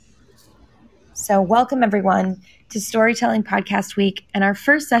So welcome everyone to Storytelling Podcast Week and our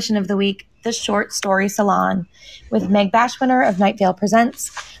first session of the week, the Short Story Salon, with Meg Bashwinner of Night Vale Presents,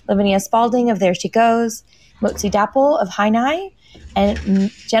 Lavinia Spalding of There She Goes, Motsi Dapple of High Nigh,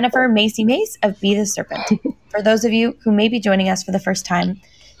 and Jennifer Macy Mace of Be the Serpent. For those of you who may be joining us for the first time,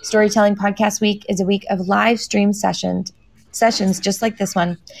 Storytelling Podcast Week is a week of live stream sessions just like this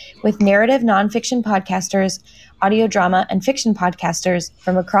one, with narrative nonfiction podcasters, audio drama, and fiction podcasters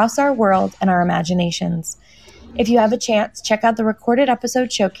from across our world and our imaginations. If you have a chance, check out the recorded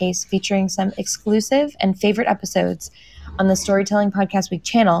episode showcase featuring some exclusive and favorite episodes on the Storytelling Podcast Week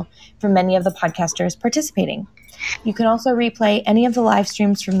channel from many of the podcasters participating. You can also replay any of the live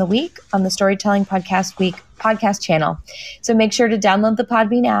streams from the week on the Storytelling Podcast Week podcast channel. So make sure to download the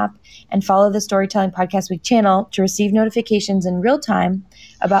Podbean app and follow the Storytelling Podcast Week channel to receive notifications in real time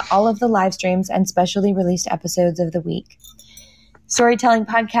about all of the live streams and specially released episodes of the week. Storytelling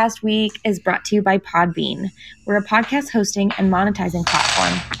Podcast Week is brought to you by Podbean. We're a podcast hosting and monetizing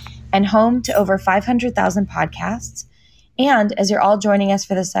platform and home to over 500,000 podcasts. And as you're all joining us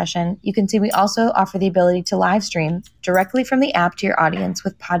for this session, you can see we also offer the ability to live stream directly from the app to your audience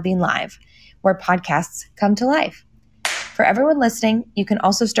with Podbean Live, where podcasts come to life. For everyone listening, you can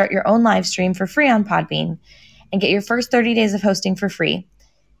also start your own live stream for free on Podbean and get your first 30 days of hosting for free.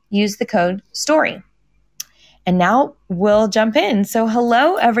 Use the code STORY. And now we'll jump in. So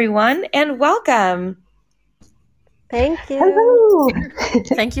hello, everyone, and welcome. Thank you. Hello.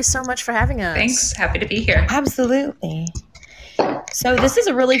 Thank you so much for having us. Thanks. Happy to be here. Absolutely. So this is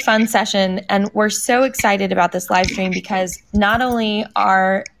a really fun session, and we're so excited about this live stream because not only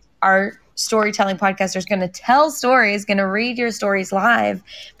are our storytelling podcasters going to tell stories, going to read your stories live,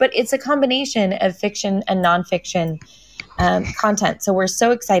 but it's a combination of fiction and nonfiction content. So we're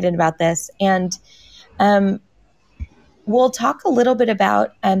so excited about this. And we'll talk a little bit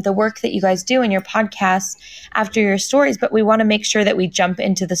about the work that you guys do in your podcasts after your stories, but we want to make sure that we jump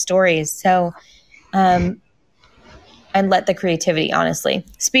into the stories. So, and let the creativity, honestly,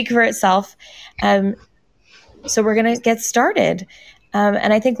 speak for itself. So we're going to get started.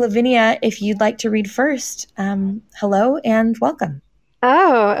 And I think, Lavinia, if you'd like to read first, hello and welcome.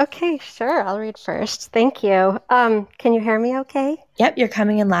 Oh, okay, sure. I'll read first. Thank you. Can you hear me okay? Yep, you're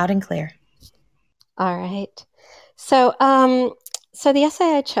coming in loud and clear. All right. So the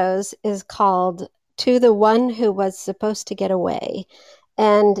essay I chose is called To the One Who Was Supposed to Get Away.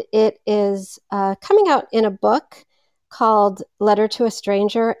 And it is coming out in a book called Letter to a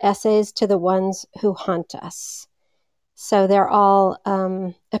Stranger, Essays to the Ones Who Haunt Us. So they're all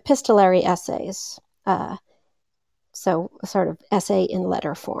epistolary essays, so sort of essay in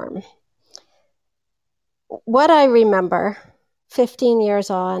letter form. What I remember 15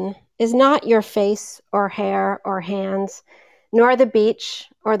 years on is not your face or hair or hands, nor the beach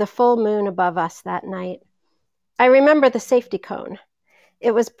or the full moon above us that night. I remember the safety cone.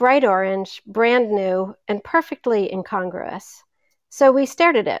 It was bright orange, brand new, and perfectly incongruous. So we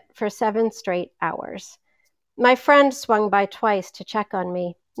stared at it for 7 straight hours. My friend swung by twice to check on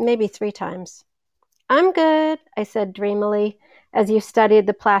me, maybe 3 times. I'm good, I said dreamily, as you studied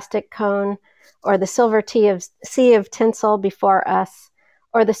the plastic cone or the silver sea of tinsel before us,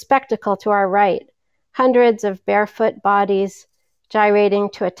 or the spectacle to our right, hundreds of barefoot bodies gyrating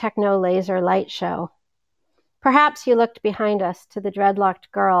to a techno-laser light show. Perhaps you looked behind us to the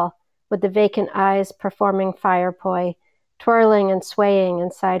dreadlocked girl with the vacant eyes performing fire poi, twirling and swaying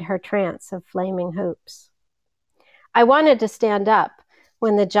inside her trance of flaming hoops. I wanted to stand up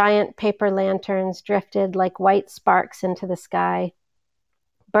when the giant paper lanterns drifted like white sparks into the sky,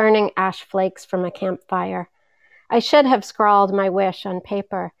 burning ash flakes from a campfire. I should have scrawled my wish on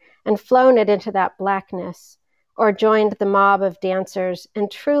paper and flown it into that blackness, or joined the mob of dancers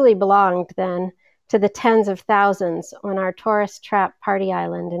and truly belonged then to the tens of thousands on our tourist trap party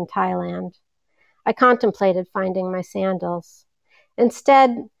island in Thailand. I contemplated finding my sandals.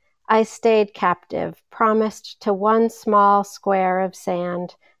 Instead, I stayed captive, promised to 1 small square of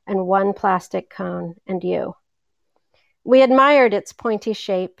sand and 1 plastic cone, and you. We admired its pointy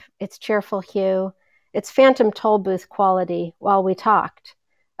shape, its cheerful hue, its phantom toll booth quality while we talked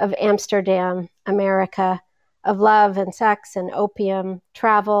of Amsterdam, America, of love and sex and opium,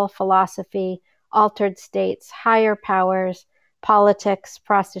 travel, philosophy, altered states, higher powers, politics,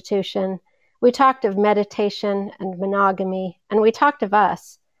 prostitution. We talked of meditation and monogamy, and we talked of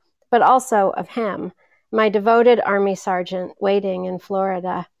us, but also of him, my devoted army sergeant waiting in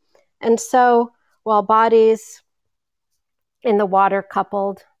Florida. And so, while bodies in the water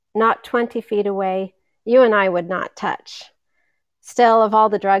coupled, not 20 feet away, you and I would not touch. Still, of all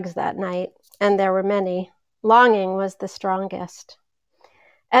the drugs that night, and there were many, longing was the strongest.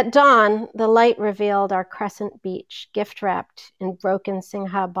 At dawn, the light revealed our crescent beach, gift-wrapped in broken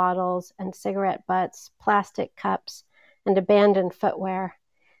Singha bottles and cigarette butts, plastic cups, and abandoned footwear.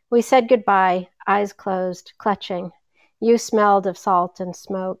 We said goodbye, eyes closed, clutching. You smelled of salt and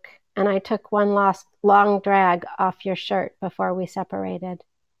smoke, and I took one last long drag off your shirt before we separated.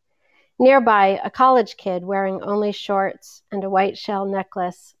 Nearby, a college kid wearing only shorts and a white shell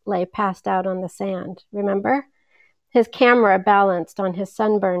necklace lay passed out on the sand, remember? His camera balanced on his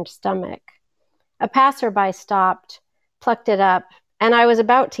sunburned stomach. A passerby stopped, plucked it up, and I was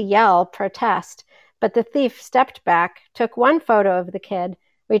about to yell, protest, but the thief stepped back, took one photo of the kid,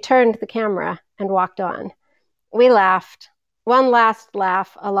 returned the camera, and walked on. We laughed, one last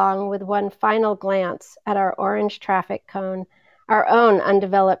laugh along with one final glance at our orange traffic cone, our own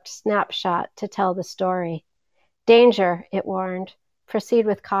undeveloped snapshot to tell the story. Danger, it warned. Proceed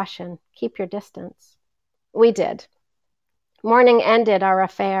with caution. Keep your distance. We did. Morning ended our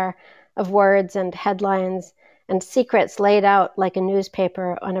affair of words and headlines and secrets laid out like a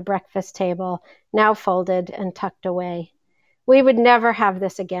newspaper on a breakfast table, now folded and tucked away. We would never have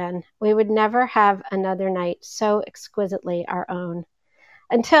this again. We would never have another night so exquisitely our own.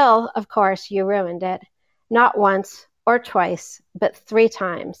 Until, of course, you ruined it. Not once or twice, but 3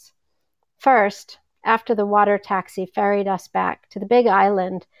 times. First, after the water taxi ferried us back to the big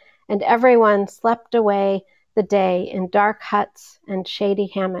island and everyone slept away the day in dark huts and shady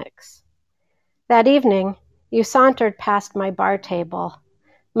hammocks. That evening, you sauntered past my bar table,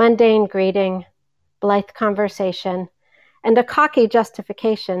 mundane greeting, blithe conversation, and a cocky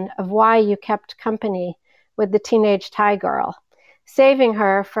justification of why you kept company with the teenage Thai girl, saving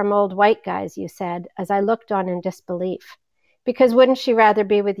her from old white guys, you said, as I looked on in disbelief. Because wouldn't she rather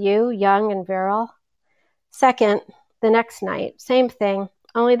be with you, young and virile? Second, the next night, same thing,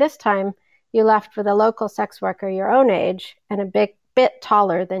 only this time you left with a local sex worker your own age and a bit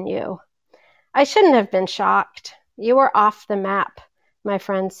taller than you. I shouldn't have been shocked. You were off the map, my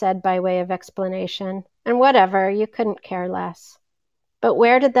friend said by way of explanation. And whatever, you couldn't care less. But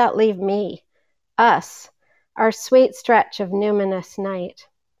where did that leave me? Us, our sweet stretch of numinous night.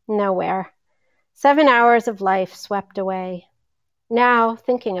 Nowhere. 7 hours of life swept away. Now,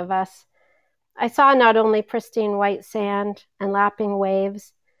 thinking of us, I saw not only pristine white sand and lapping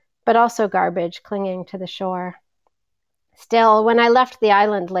waves, but also garbage clinging to the shore. Still, when I left the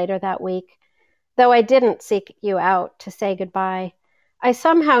island later that week, though I didn't seek you out to say goodbye, I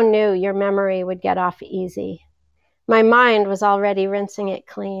somehow knew your memory would get off easy. My mind was already rinsing it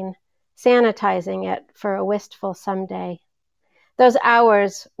clean, sanitizing it for a wistful someday. Those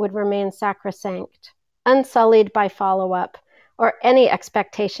hours would remain sacrosanct, unsullied by follow-up or any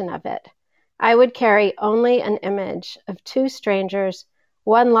expectation of it. I would carry only an image of 2 strangers,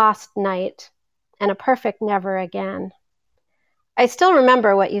 one lost night, and a perfect never again. I still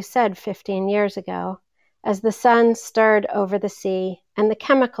remember what you said 15 years ago, as the sun stirred over the sea and the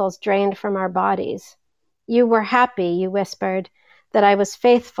chemicals drained from our bodies. You were happy, you whispered, that I was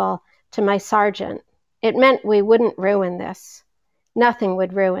faithful to my sergeant. It meant we wouldn't ruin this. Nothing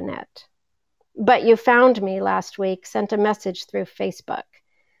would ruin it. But you found me last week, sent a message through Facebook,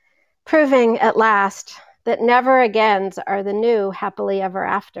 proving at last that never agains are the new happily ever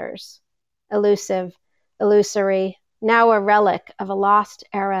afters. Elusive, illusory, now a relic of a lost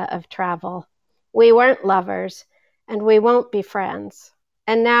era of travel. We weren't lovers, and we won't be friends.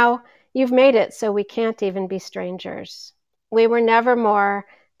 And now you've made it so we can't even be strangers. We were never more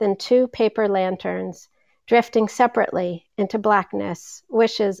than 2 paper lanterns, drifting separately into blackness,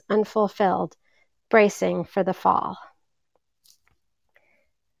 wishes unfulfilled, bracing for the fall.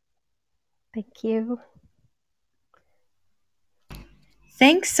 Thank you.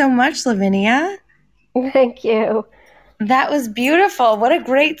 Thanks so much, Lavinia. Thank you. That was beautiful. What a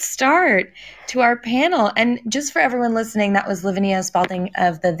great start to our panel. And just for everyone listening, that was Lavinia Spalding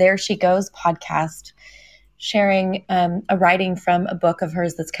of the There She Goes podcast, sharing a writing from a book of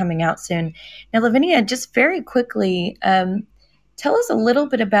hers that's coming out soon. Now, Lavinia, just very quickly, tell us a little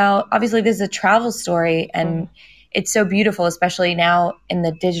bit about, obviously this is a travel story and it's so beautiful, especially now in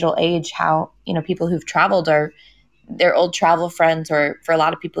the digital age, how, people who've traveled are their old travel friends, or for a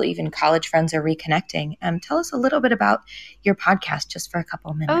lot of people, even college friends, are reconnecting. Tell us a little bit about your podcast just for a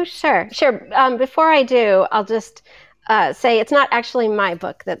couple of minutes. Oh, sure. Before I do, I'll just say it's not actually my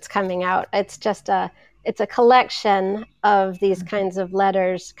book that's coming out. It's just it's a collection of these kinds of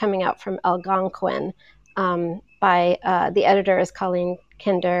letters coming out from Algonquin by the editor is Colleen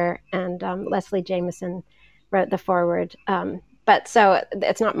Kinder, and Leslie Jameson wrote the foreword. But so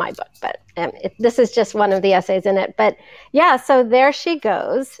it's not my book, but this is just one of the essays in it. But yeah, so There She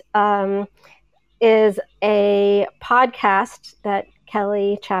Goes is a podcast that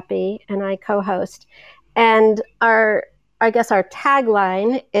Kelly Chappie, and I co-host. And our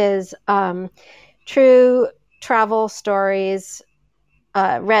tagline is true travel stories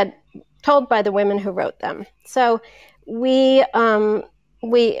told by the women who wrote them. So we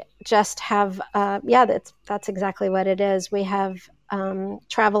just have that's exactly what it is. We have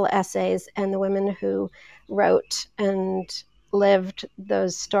travel essays, and the women who wrote and lived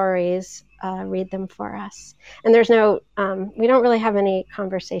those stories read them for us. And there's no we don't really have any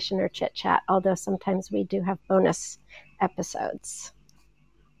conversation or chit chat, although sometimes we do have bonus episodes.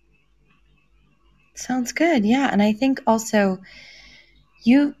 Sounds good. Yeah. And I think also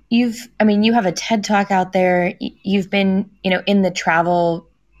you have a TED Talk out there. You've been, in the travel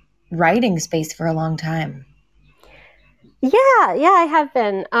writing space for a long time. Yeah, I have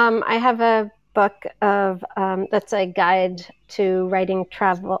been. I have a book of that's a guide to writing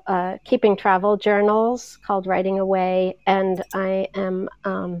travel, keeping travel journals called Writing Away, and I am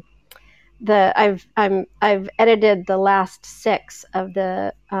I've edited the last 6 of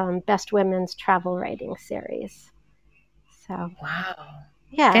the Best Women's Travel Writing series. So wow,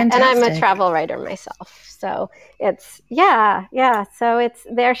 yeah, fantastic. And I'm a travel writer myself, so it's So it's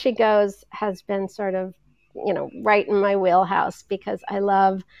There She Goes has been sort of right in my wheelhouse because I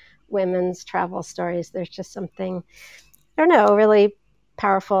love women's travel stories. There's just something, I don't know, really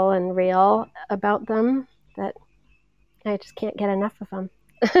powerful and real about them that I just can't get enough of them.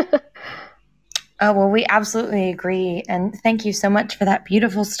 Oh, well, we absolutely agree. And thank you so much for that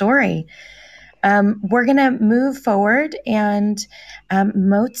beautiful story. We're going to move forward, and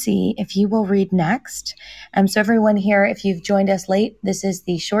Motzi, if you will read next. So everyone here, if you've joined us late, this is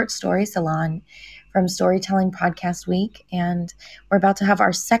the Short Story Salon from Storytelling Podcast Week, and we're about to have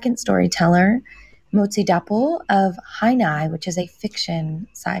our second storyteller, Motzi Dappel of Hainai, which is a fiction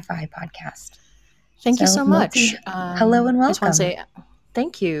sci-fi podcast. Thank you so much. Motzi, hello and welcome. I just want to say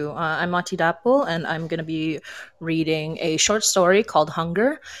thank you. I'm Mati Dappel, and I'm going to be reading a short story called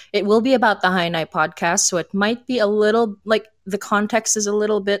Hunger. It will be about the Hainai podcast, so it might be a little, like, the context is a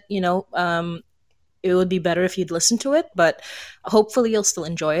little bit, it would be better if you'd listen to it, but hopefully you'll still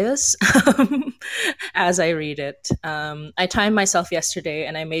enjoy this as I read it. I timed myself yesterday,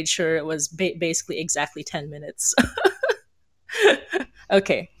 and I made sure it was basically exactly 10 minutes.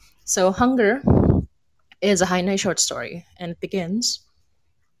 Okay, so Hunger is a Hainai short story, and it begins.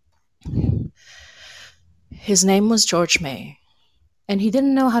 His name was George May, and he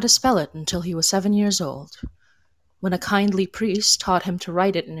didn't know how to spell it until he was 7 years old, when a kindly priest taught him to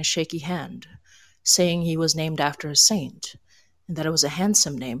write it in a shaky hand, saying he was named after a saint, and that it was a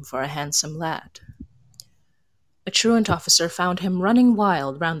handsome name for a handsome lad. A truant officer found him running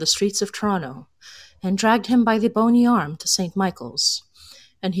wild round the streets of Toronto, and dragged him by the bony arm to St. Michael's,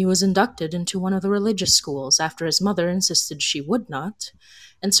 and he was inducted into one of the religious schools after his mother insisted she would not,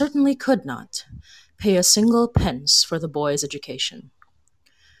 and certainly could not, pay a single pence for the boy's education.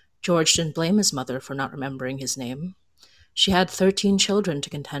 George didn't blame his mother for not remembering his name. She had 13 children to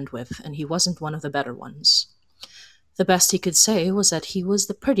contend with, and he wasn't one of the better ones. The best he could say was that he was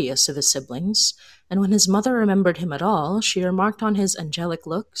the prettiest of his siblings, and when his mother remembered him at all, she remarked on his angelic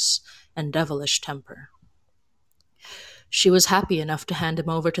looks and devilish temper. She was happy enough to hand him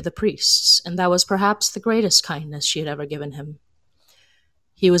over to the priests, and that was perhaps the greatest kindness she had ever given him.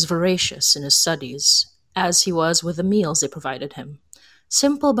 He was voracious in his studies, as he was with the meals they provided him,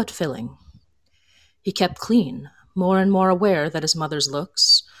 simple but filling. He kept clean, more and more aware that his mother's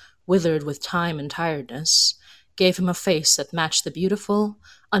looks, withered with time and tiredness, gave him a face that matched the beautiful,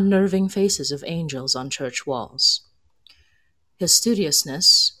 unnerving faces of angels on church walls. His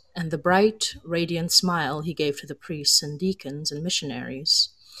studiousness, and the bright, radiant smile he gave to the priests and deacons and missionaries,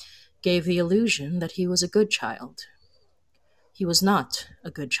 gave the illusion that he was a good child. He was not a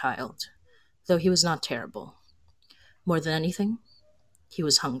good child, though he was not terrible. More than anything, he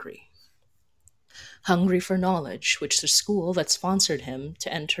was hungry. Hungry for knowledge, which the school that sponsored him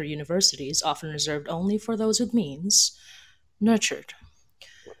to enter universities often reserved only for those with means, nurtured.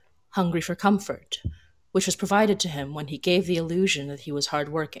 Hungry for comfort, which was provided to him when he gave the illusion that he was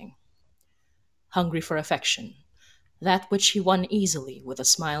hard-working. Hungry for affection, that which he won easily with a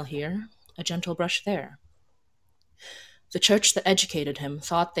smile here, a gentle brush there. The church that educated him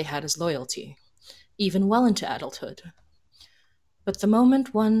thought they had his loyalty, even well into adulthood. But the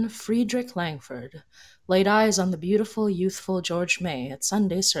moment one Friedrich Langford laid eyes on the beautiful, youthful George May at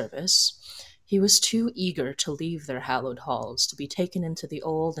Sunday service, he was too eager to leave their hallowed halls to be taken into the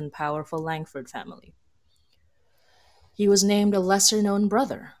old and powerful Langford family. He was named a lesser-known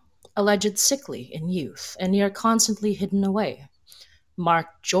brother, alleged sickly in youth and near constantly hidden away,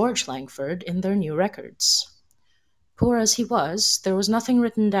 marked George Langford in their new records. Poor as he was, there was nothing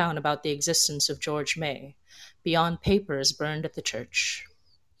written down about the existence of George May, beyond papers burned at the church.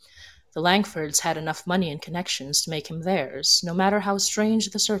 The Langfords had enough money and connections to make him theirs, no matter how strange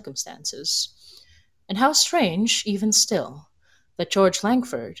the circumstances. And how strange, even still, that George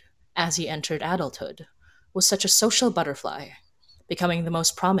Langford, as he entered adulthood, was such a social butterfly, becoming the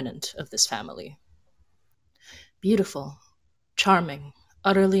most prominent of this family. Beautiful, charming,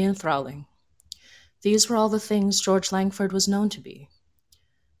 utterly enthralling. These were all the things George Langford was known to be.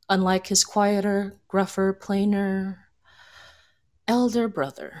 Unlike his quieter, gruffer, plainer elder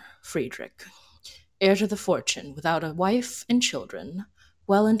brother, Friedrich, heir to the fortune, without a wife and children,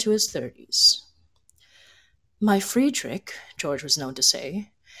 well into his 30s. My Friedrich, George was known to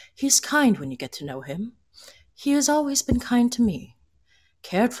say, he's kind when you get to know him. He has always been kind to me,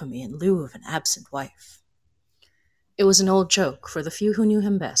 cared for me in lieu of an absent wife. It was an old joke for the few who knew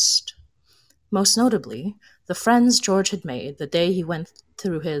him best. Most notably, the friends George had made the day he went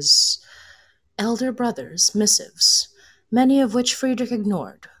through his elder brother's missives, many of which Friedrich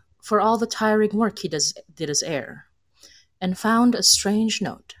ignored, for all the tiring work he did as heir, and found a strange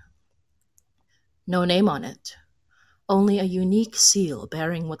note. No name on it, only a unique seal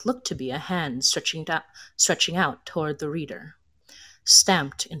bearing what looked to be a hand stretching out toward the reader,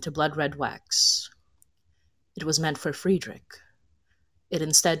 stamped into blood-red wax. It was meant for Friedrich. It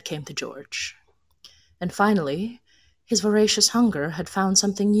instead came to George. And finally, his voracious hunger had found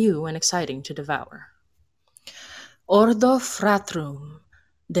something new and exciting to devour. Ordo fratrum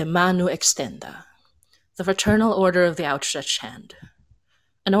de manu extenda, the fraternal order of the outstretched hand,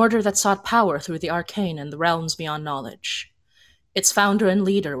 an order that sought power through the arcane and the realms beyond knowledge. Its founder and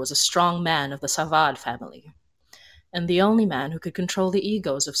leader was a strong man of the Savad family, and the only man who could control the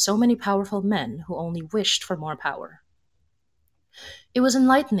egos of so many powerful men who only wished for more power. It was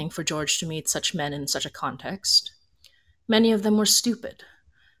enlightening for George to meet such men in such a context. Many of them were stupid,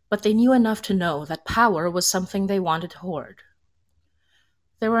 but they knew enough to know that power was something they wanted to hoard.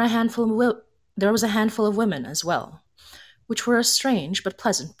 There was a handful of women as well, which were a strange but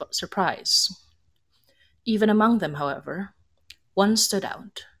pleasant surprise. Even among them, however, one stood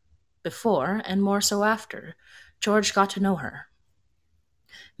out, before, and more so after, George got to know her.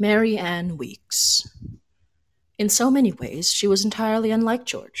 Mary Ann Weeks. In so many ways, she was entirely unlike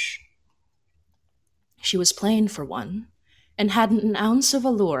George. She was plain, for one, and hadn't an ounce of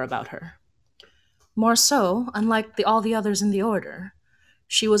allure about her. More so, unlike all the others in the order,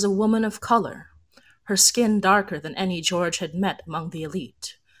 she was a woman of color, her skin darker than any George had met among the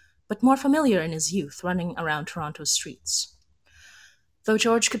elite, but more familiar in his youth running around Toronto's streets. Though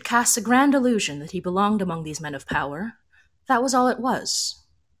George could cast a grand illusion that he belonged among these men of power, that was all it was,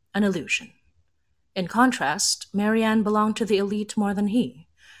 an illusion. In contrast, Marianne belonged to the elite more than he,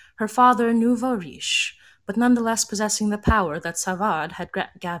 her father nouveau riche, but nonetheless possessing the power that Savad had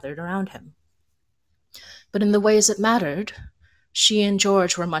gathered around him. But in the ways that mattered, she and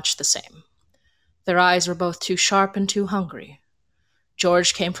George were much the same. Their eyes were both too sharp and too hungry.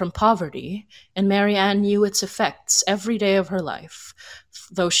 George came from poverty, and Marianne knew its effects every day of her life,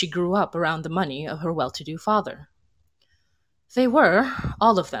 though she grew up around the money of her well-to-do father. They were,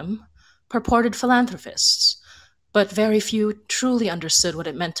 all of them, purported philanthropists, but very few truly understood what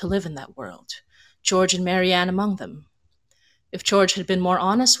it meant to live in that world, George and Marianne among them. If George had been more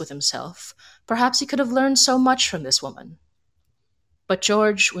honest with himself, perhaps he could have learned so much from this woman. But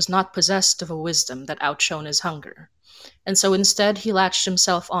George was not possessed of a wisdom that outshone his hunger, and so instead he latched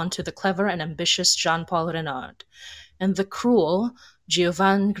himself onto the clever and ambitious Jean-Paul Renard and the cruel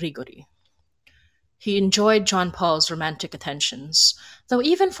Giovanni Grigori. He enjoyed Jean-Paul's romantic attentions, though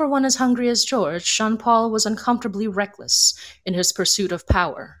even for one as hungry as George, Jean-Paul was uncomfortably reckless in his pursuit of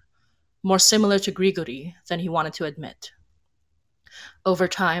power, more similar to Grigori than he wanted to admit. Over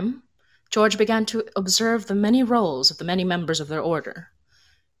time, George began to observe the many roles of the many members of their order.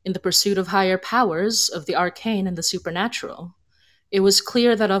 In the pursuit of higher powers, of the arcane and the supernatural, it was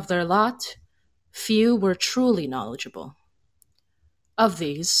clear that of their lot, few were truly knowledgeable. Of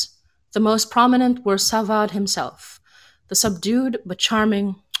these, the most prominent were Savad himself, the subdued but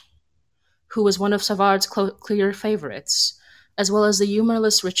charming, who was one of Savard's clear favorites, as well as the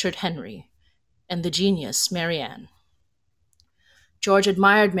humorless Richard Henry, and the genius Marianne. George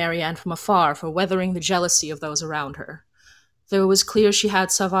admired Marianne from afar for weathering the jealousy of those around her, though it was clear she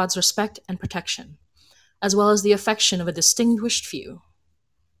had Savard's respect and protection, as well as the affection of a distinguished few.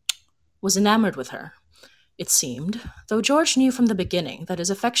 Was enamored with her, it seemed, though George knew from the beginning that his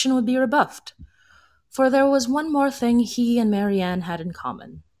affection would be rebuffed, for there was one more thing he and Marianne had in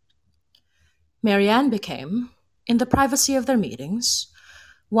common. Marianne became, in the privacy of their meetings,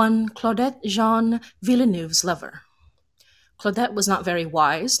 one Claudette Jean Villeneuve's lover. Claudette was not very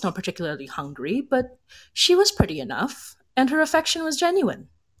wise, nor particularly hungry, but she was pretty enough, and her affection was genuine.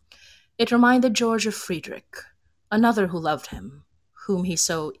 It reminded George of Friedrich, another who loved him, whom he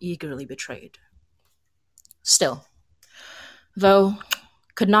so eagerly betrayed. Still, though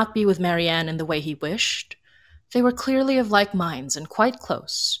could not be with Marianne in the way he wished, they were clearly of like minds and quite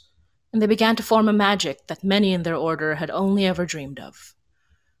close, and they began to form a magic that many in their order had only ever dreamed of.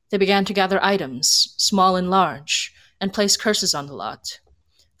 They began to gather items, small and large, and place curses on the lot.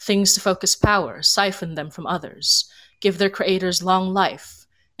 Things to focus power, siphon them from others, give their creators long life,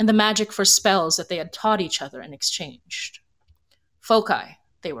 and the magic for spells that they had taught each other and exchanged. Foci,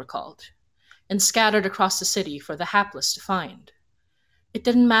 they were called, and scattered across the city for the hapless to find. It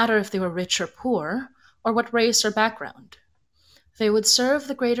didn't matter if they were rich or poor, or what race or background. They would serve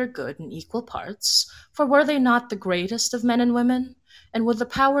the greater good in equal parts, for were they not the greatest of men and women, and would the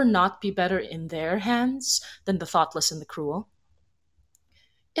power not be better in their hands than the thoughtless and the cruel?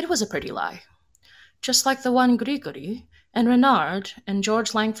 It was a pretty lie, just like the one Grigori and Renard and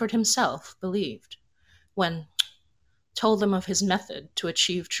George Langford himself believed, when told them of his method to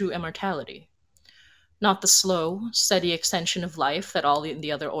achieve true immortality. Not the slow, steady extension of life that all in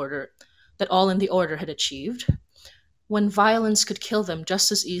the order had achieved, when violence could kill them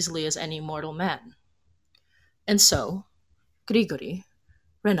just as easily as any mortal man. And so, Grigori,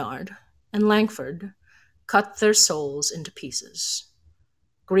 Renard, and Langford cut their souls into pieces.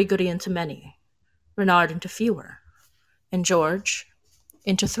 Grigori into many, Renard into fewer, and George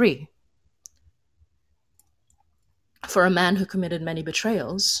into 3. For a man who committed many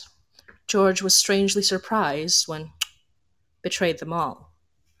betrayals, George was strangely surprised when betrayed them all,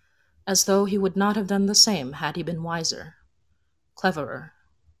 as though he would not have done the same had he been wiser, cleverer.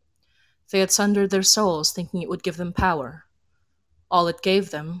 They had sundered their souls thinking it would give them power. All it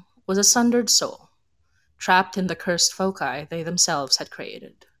gave them was a sundered soul, trapped in the cursed foci they themselves had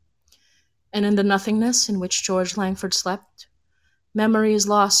created. And in the nothingness in which George Langford slept, memories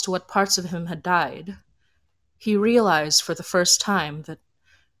lost to what parts of him had died, he realized for the first time that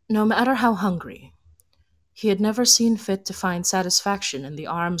no matter how hungry, he had never seen fit to find satisfaction in the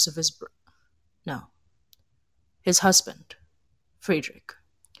arms of his husband, Friedrich.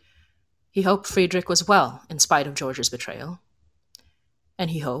 He hoped Friedrich was well in spite of George's betrayal. And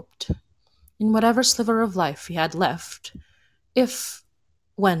he hoped, in whatever sliver of life he had left, if,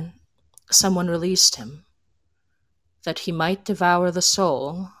 when someone released him, that he might devour the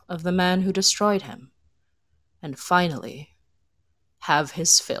soul of the man who destroyed him, and finally have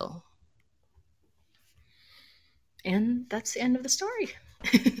his fill. And that's the end of the story.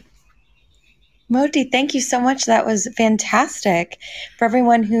 Moti, thank you so much. That was fantastic. For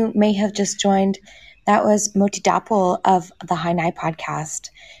everyone who may have just joined, that was Moti Dapul of the High Night podcast,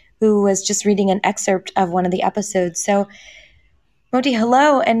 who was just reading an excerpt of one of the episodes. So, Moti,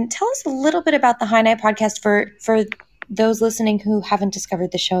 hello, and tell us a little bit about the High Night podcast for those listening who haven't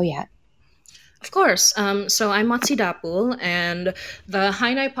discovered the show yet. Of course. So I'm Motsi Dapul, and the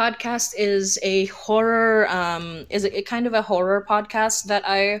High Night podcast is a horror, kind of a horror podcast that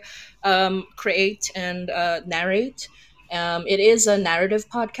I create and narrate. It is a narrative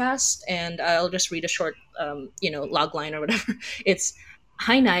podcast, and I'll just read a short, log line or whatever. It's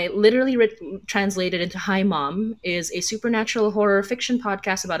High Night, literally translated into Hi Mom, is a supernatural horror fiction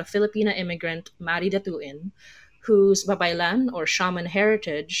podcast about a Filipina immigrant, Mari Datuin, whose babaylan or shaman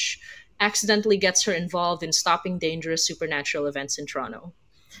heritage accidentally gets her involved in stopping dangerous supernatural events in Toronto.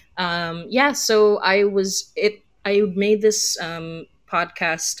 So I made this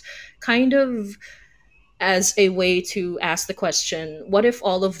podcast kind of as a way to ask the question, what if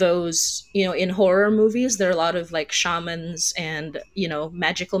all of those, in horror movies, there are a lot of like shamans and,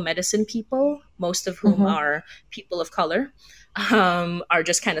 magical medicine people, most of whom are people of color, are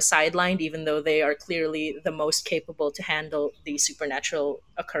just kind of sidelined, even though they are clearly the most capable to handle the supernatural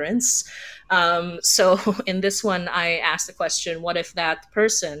occurrence. So in this one, I asked the question, what if that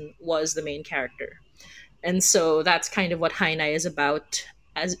person was the main character? And so that's kind of what Hainai is about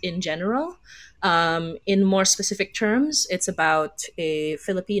as in general. In more specific terms, it's about a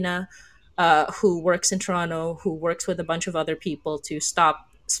Filipina who works in Toronto, who works with a bunch of other people to stop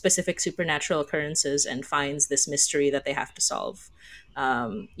specific supernatural occurrences and finds this mystery that they have to solve.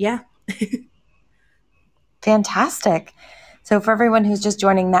 Fantastic. So for everyone who's just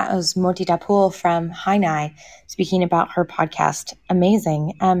joining, that was Moti Dapul from Hainai speaking about her podcast.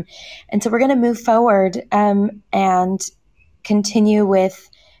 Amazing. And so we're going to move forward and continue with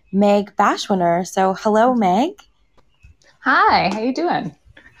Meg Bashwiner. So hello, Meg. Hi, how you doing?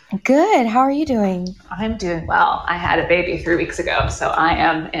 Good. How are you doing? I'm doing well. I had a baby 3 weeks ago, so I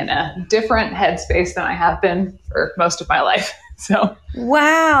am in a different headspace than I have been for most of my life. So,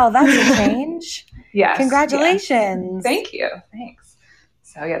 wow, that's a change. yes. Congratulations. Thank you. Thanks.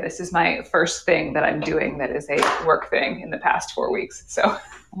 So, yeah, this is my first thing that I'm doing that is a work thing in the past 4 weeks. So,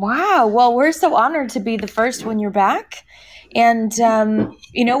 wow. Well, we're so honored to be the first when you're back. And,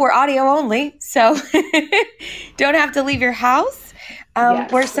 we're audio only, so don't have to leave your house.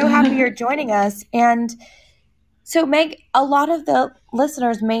 Yes. We're so happy you're joining us. And so, Meg, a lot of the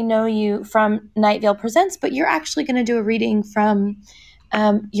listeners may know you from Night Vale Presents, but you're actually going to do a reading from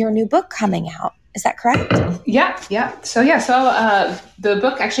your new book coming out. Is that correct? Yeah. So the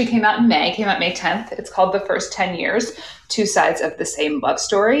book actually came out May 10th. It's called The First 10 Years, Two Sides of the Same Love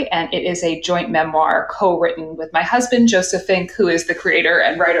Story. And it is a joint memoir co-written with my husband, Joseph Fink, who is the creator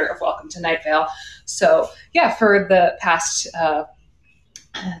and writer of Welcome to Night Vale. So for the past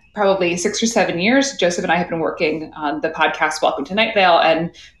probably 6 or 7 years, Joseph and I have been working on the podcast Welcome to Night Vale and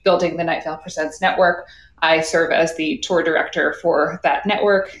building the Night Vale Presents network. I serve as the tour director for that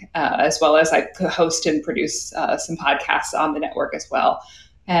network, as well as I host and produce some podcasts on the network as well.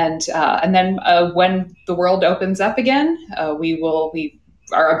 And then when the world opens up again, we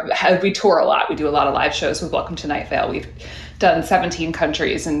tour a lot. We do a lot of live shows with Welcome to Night Vale. We've done 17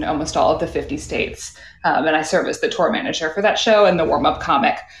 countries in almost all of the 50 states. And I serve as the tour manager for that show and the warm-up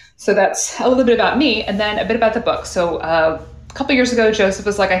comic. So that's a little bit about me, and then a bit about the book. So a couple years ago, Joseph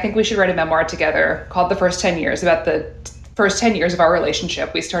was like, I think we should write a memoir together called The First 10 Years, about the first 10 years of our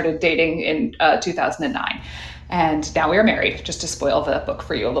relationship. We started dating in 2009. And now we are married, just to spoil the book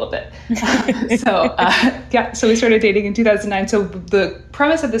for you a little bit. So we started dating in 2009. So the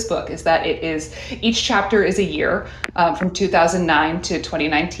premise of this book is that each chapter is a year from 2009 to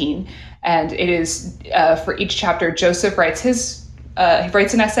 2019. And it is for each chapter, Joseph writes he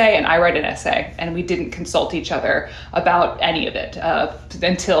writes an essay and I write an essay, and we didn't consult each other about any of it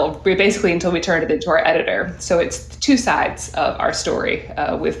until we turned it into our editor. So it's two sides of our story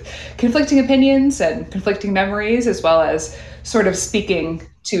with conflicting opinions and conflicting memories, as well as sort of speaking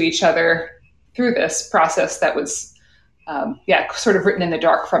to each other through this process that was, sort of written in the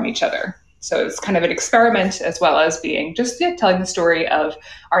dark from each other. So it's kind of an experiment, as well as being just telling the story of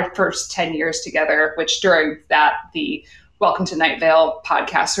our first 10 years together, which during that, the Welcome to Night Vale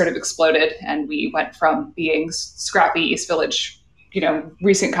podcast sort of exploded, and we went from being scrappy East Village,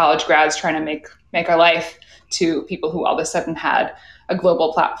 recent college grads trying to make our life, to people who all of a sudden had a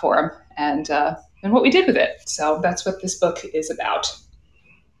global platform, and what we did with it. So that's what this book is about.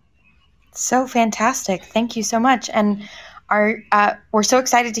 So fantastic. Thank you so much. And we're so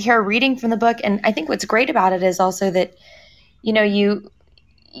excited to hear a reading from the book. And I think what's great about it is also that,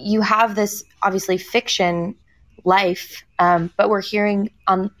 you have this obviously fiction life, but we're hearing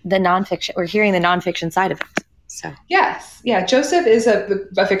the nonfiction side of it. So yes, Joseph is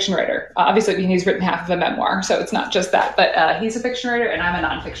a fiction writer. Obviously, he's written half of a memoir, so it's not just that. But he's a fiction writer, and I'm a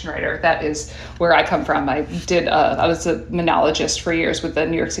nonfiction writer. That is where I come from. I was a monologist for years with the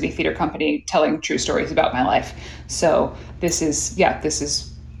New York City Theater Company, telling true stories about my life. So this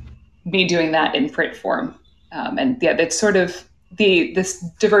is me doing that in print form, it's sort of this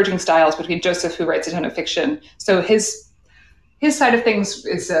diverging styles between Joseph, who writes a ton of fiction. So his side of things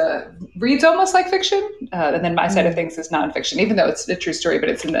is reads almost like fiction, and then my side of things is nonfiction, even though it's a true story. But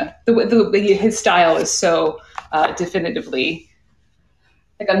it's in his style is so definitively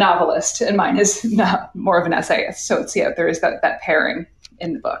like a novelist, and mine is not more of an essayist. So it's there is that pairing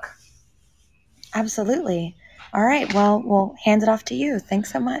in the book. Absolutely. All right. Well, we'll hand it off to you.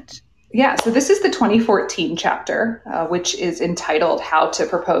 Thanks so much. Yeah, so this is the 2014 chapter, which is entitled How to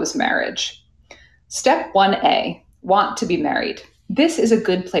Propose Marriage. Step 1A, want to be married. This is a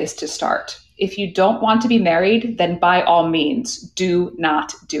good place to start. If you don't want to be married, then by all means, do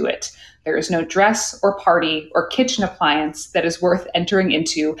not do it. There is no dress or party or kitchen appliance that is worth entering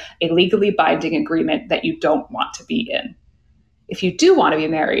into a legally binding agreement that you don't want to be in. If you do want to be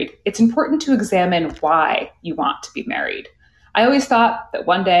married, it's important to examine why you want to be married. I always thought that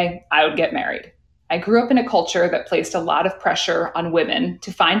one day I would get married. I grew up in a culture that placed a lot of pressure on women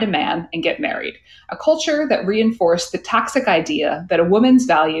to find a man and get married, a culture that reinforced the toxic idea that a woman's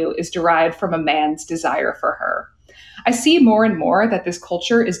value is derived from a man's desire for her. I see more and more that this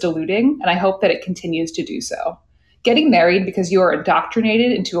culture is diluting, and I hope that it continues to do so. Getting married because you are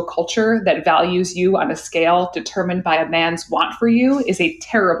indoctrinated into a culture that values you on a scale determined by a man's want for you is a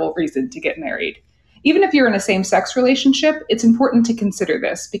terrible reason to get married. Even if you're in a same-sex relationship, it's important to consider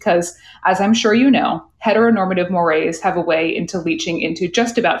this because, as I'm sure you know, heteronormative mores have a way into leeching into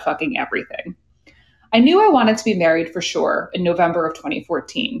just about fucking everything. I knew I wanted to be married for sure in November of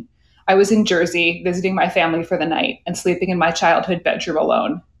 2014. I was in Jersey visiting my family for the night and sleeping in my childhood bedroom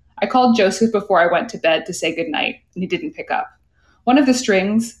alone. I called Joseph before I went to bed to say goodnight, and he didn't pick up. One of the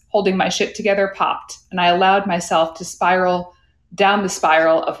strings holding my shit together popped, and I allowed myself to spiral down the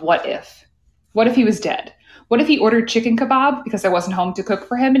spiral of what if. What if he was dead? What if he ordered chicken kebab because I wasn't home to cook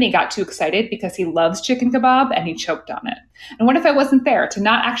for him and he got too excited because he loves chicken kebab and he choked on it? And what if I wasn't there to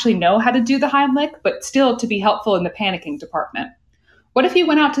not actually know how to do the Heimlich, but still to be helpful in the panicking department? What if he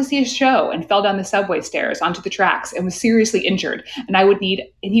went out to see a show and fell down the subway stairs onto the tracks and was seriously injured and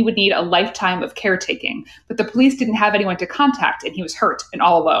he would need a lifetime of caretaking, but the police didn't have anyone to contact and he was hurt and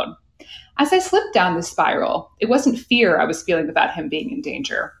all alone? As I slipped down this spiral, it wasn't fear I was feeling about him being in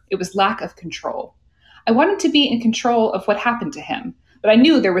danger. It was lack of control. I wanted to be in control of what happened to him, but I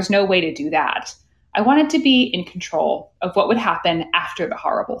knew there was no way to do that. I wanted to be in control of what would happen after the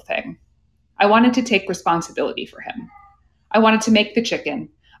horrible thing. I wanted to take responsibility for him. I wanted to make the chicken.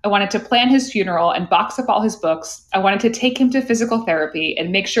 I wanted to plan his funeral and box up all his books. I wanted to take him to physical therapy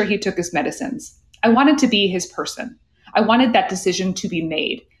and make sure he took his medicines. I wanted to be his person. I wanted that decision to be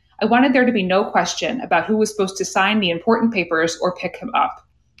made. I wanted there to be no question about who was supposed to sign the important papers or pick him up.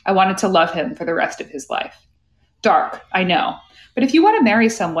 I wanted to love him for the rest of his life. Dark, I know. But if you want to marry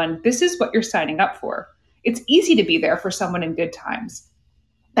someone, this is what you're signing up for. It's easy to be there for someone in good times.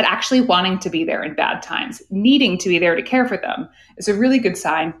 But actually wanting to be there in bad times, needing to be there to care for them, is a really good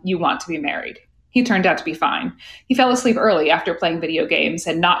sign you want to be married. He turned out to be fine. He fell asleep early after playing video games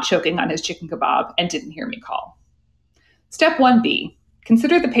and not choking on his chicken kebab and didn't hear me call. Step 1B,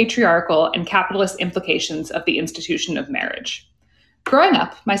 consider the patriarchal and capitalist implications of the institution of marriage. Growing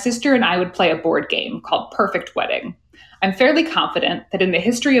up, my sister and I would play a board game called Perfect Wedding. I'm fairly confident that in the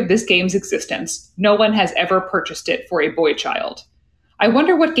history of this game's existence, no one has ever purchased it for a boy child. I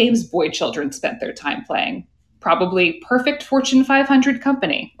wonder what games boy children spent their time playing. Probably Perfect Fortune 500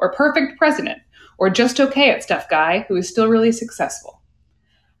 Company, or Perfect President, or Just Okay at Stuff Guy, who is still really successful.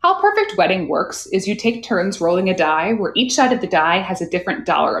 How Perfect Wedding works is you take turns rolling a die where each side of the die has a different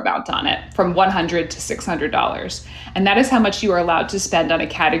dollar amount on it, from $100 to $600. And that is how much you are allowed to spend on a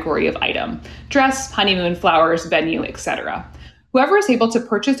category of item: dress, honeymoon, flowers, venue, etc. Whoever is able to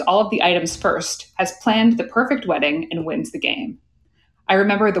purchase all of the items first has planned the perfect wedding and wins the game. I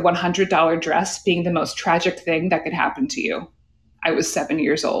remember the $100 dress being the most tragic thing that could happen to you. I was 7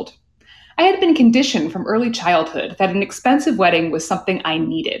 years old. I had been conditioned from early childhood that an expensive wedding was something I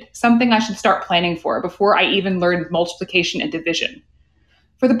needed, something I should start planning for before I even learned multiplication and division.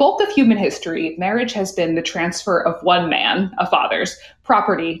 For the bulk of human history, marriage has been the transfer of one man, a father's,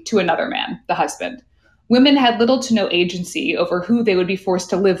 property to another man, the husband. Women had little to no agency over who they would be forced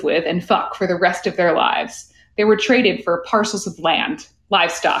to live with and fuck for the rest of their lives. They were traded for parcels of land,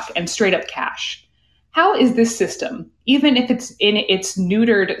 livestock, and straight-up cash. How is this system, even if it's in its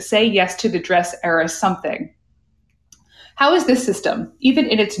neutered say yes to the dress era something, how is this system, even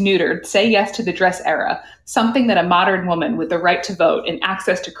in its neutered say yes to the dress era, something that a modern woman with the right to vote and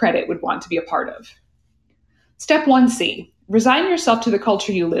access to credit would want to be a part of? Step 1C, resign yourself to the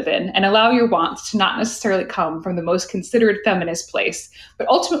culture you live in and allow your wants to not necessarily come from the most considered feminist place, but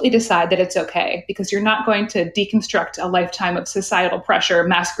ultimately decide that it's okay because you're not going to deconstruct a lifetime of societal pressure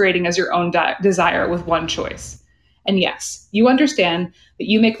masquerading as your own desire with one choice. And yes, you understand that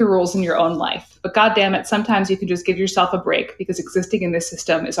you make the rules in your own life, but goddamn it, sometimes you can just give yourself a break because existing in this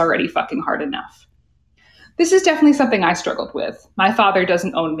system is already fucking hard enough. This is definitely something I struggled with. My father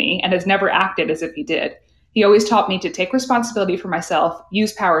doesn't own me and has never acted as if he did. He always taught me to take responsibility for myself,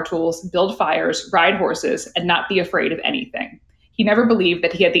 use power tools, build fires, ride horses, and not be afraid of anything. He never believed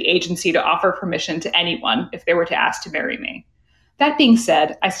that he had the agency to offer permission to anyone if they were to ask to marry me. That being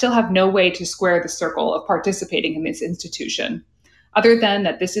said, I still have no way to square the circle of participating in this institution, other than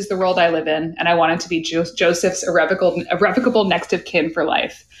that this is the world I live in, and I wanted to be Joseph's irrevocable next of kin for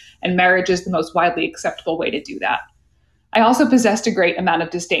life, and marriage is the most widely acceptable way to do that. I also possessed a great amount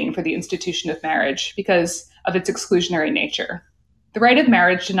of disdain for the institution of marriage because of its exclusionary nature. The right of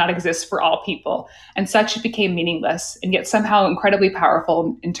marriage did not exist for all people, and such it became meaningless, and yet somehow incredibly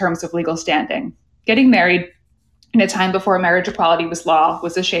powerful in terms of legal standing. Getting married in a time before marriage equality was law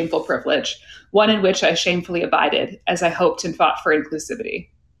was a shameful privilege, one in which I shamefully abided as I hoped and fought for inclusivity.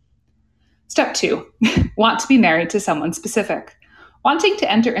 Step 2, want to be married to someone specific. Wanting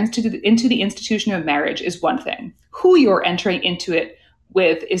to enter into the institution of marriage is one thing. Who you're entering into it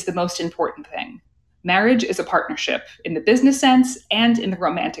with is the most important thing. Marriage is a partnership in the business sense and in the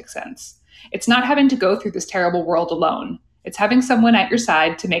romantic sense. It's not having to go through this terrible world alone. It's having someone at your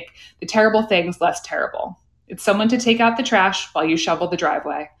side to make the terrible things less terrible. It's someone to take out the trash while you shovel the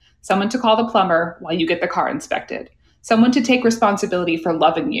driveway. someone to call the plumber while you get the car inspected, someone to take responsibility for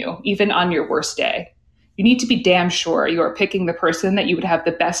loving you, even on your worst day. You need to be damn sure you are picking the person that you would have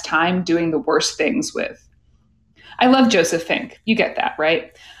the best time doing the worst things with. I love Joseph Fink. You get that,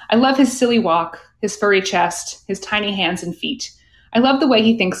 right? I love his silly walk, his furry chest, his tiny hands and feet. I love the way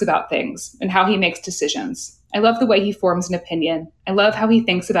he thinks about things and how he makes decisions. I love the way he forms an opinion. I love how he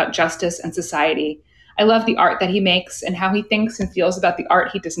thinks about justice and society. I love the art that he makes and how he thinks and feels about the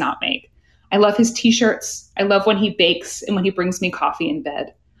art he does not make. I love his t-shirts. I love when he bakes and when he brings me coffee in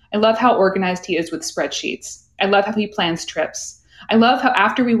bed. I love how organized he is with spreadsheets. I love how he plans trips. I love how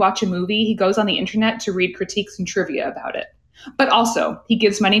after we watch a movie, he goes on the internet to read critiques and trivia about it. But also, he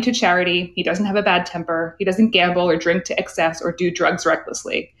gives money to charity, he doesn't have a bad temper, he doesn't gamble or drink to excess or do drugs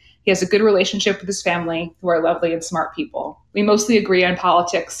recklessly. He has a good relationship with his family, who are lovely and smart people. We mostly agree on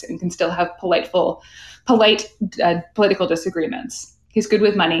politics and can still have polite political disagreements. He's good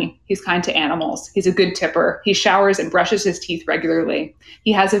with money. He's kind to animals. He's a good tipper. He showers and brushes his teeth regularly.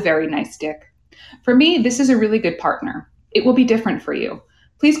 He has a very nice dick. For me, this is a really good partner. It will be different for you.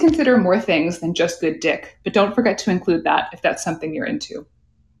 Please consider more things than just good dick, but don't forget to include that if that's something you're into.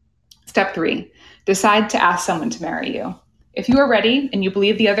 Step 3, decide to ask someone to marry you. If you are ready and you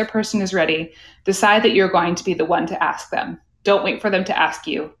believe the other person is ready, decide that you're going to be the one to ask them. Don't wait for them to ask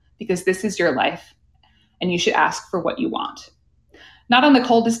you, because this is your life, and you should ask for what you want. Not on the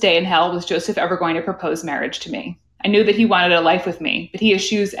coldest day in hell was Joseph ever going to propose marriage to me. I knew that he wanted a life with me, but he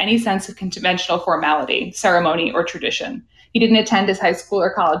eschews any sense of conventional formality, ceremony, or tradition. He didn't attend his high school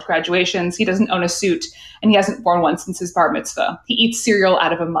or college graduations, he doesn't own a suit, and he hasn't worn one since his bar mitzvah. He eats cereal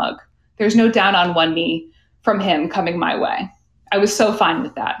out of a mug. There's no down on one knee from him coming my way. I was so fine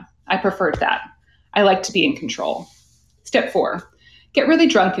with that. I preferred that. I like to be in control. Step 4, get really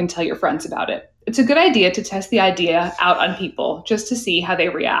drunk and tell your friends about it. It's a good idea to test the idea out on people just to see how they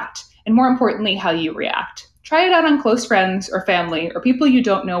react, and more importantly, how you react. Try it out on close friends or family or people you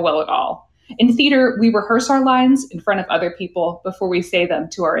don't know well at all. In theater, we rehearse our lines in front of other people before we say them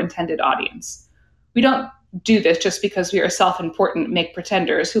to our intended audience. We don't do this just because we are self-important make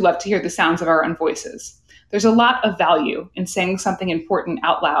pretenders who love to hear the sounds of our own voices. There's a lot of value in saying something important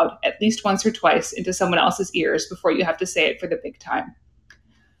out loud at least once or twice into someone else's ears before you have to say it for the big time.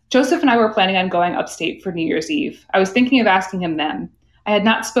 Joseph and I were planning on going upstate for New Year's Eve. I was thinking of asking him then. I had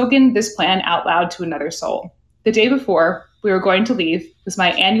not spoken this plan out loud to another soul. The day before we were going to leave was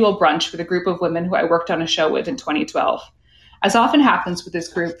my annual brunch with a group of women who I worked on a show with in 2012. As often happens with this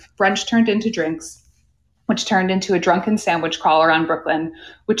group, brunch turned into drinks, which turned into a drunken sandwich crawl around Brooklyn,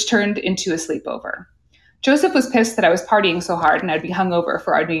 which turned into a sleepover. Joseph was pissed that I was partying so hard and I'd be hungover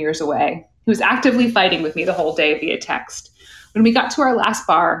for our New Year's away. He was actively fighting with me the whole day via text. When we got to our last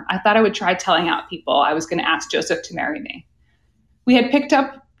bar, I thought I would try telling out people I was going to ask Joseph to marry me. We had picked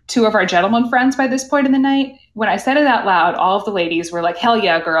up 2 of our gentleman friends by this point in the night. When I said it out loud, all of the ladies were like, hell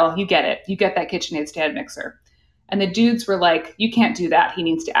yeah, girl, you get it. You get that KitchenAid stand mixer. And the dudes were like, you can't do that. He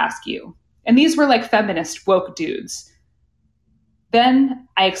needs to ask you. And these were like feminist woke dudes. Then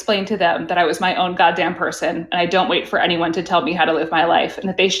I explained to them that I was my own goddamn person and I don't wait for anyone to tell me how to live my life and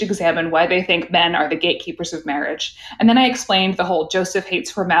that they should examine why they think men are the gatekeepers of marriage. And then I explained the whole Joseph hates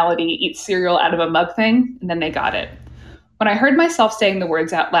formality, eats cereal out of a mug thing, and then they got it. When I heard myself saying the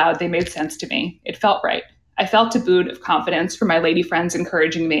words out loud, they made sense to me. It felt right. I felt a boon of confidence from my lady friends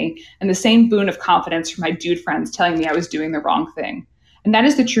encouraging me, and the same boon of confidence from my dude friends telling me I was doing the wrong thing. And that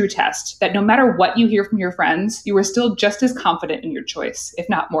is the true test, that no matter what you hear from your friends, you are still just as confident in your choice, if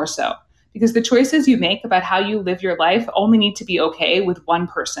not more so. Because the choices you make about how you live your life only need to be okay with one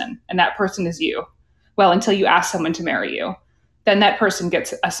person, and that person is you. Well, until you ask someone to marry you. Then that person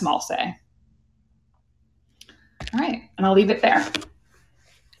gets a small say. All right, and I'll leave it there.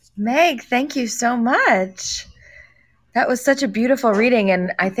 Meg, thank you so much. That was such a beautiful reading,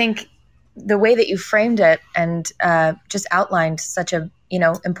 and I think the way that you framed it and just outlined such a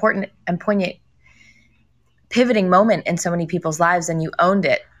important and poignant pivoting moment in so many people's lives, and you owned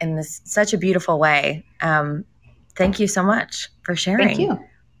it in this such a beautiful way. Thank you so much for sharing. Thank you.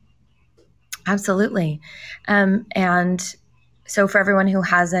 Absolutely. And so for everyone who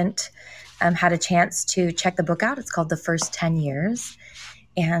hasn't had a chance to check the book out, it's called The First 10 Years.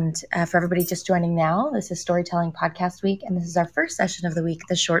 And for everybody just joining now, this is Storytelling Podcast Week, and this is our first session of the week,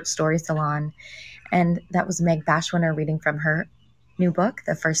 the Short Story Salon. And that was Meg Bashwiner reading from her new book,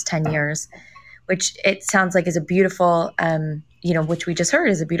 The First 10 Years, which it sounds like is a beautiful, which we just heard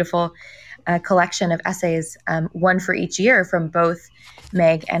is a beautiful collection of essays, one for each year from both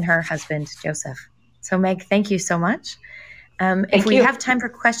Meg and her husband, Joseph. So Meg, thank you so much. If we have time for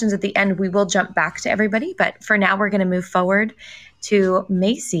questions at the end, we will jump back to everybody. But for now, we're going to move forward to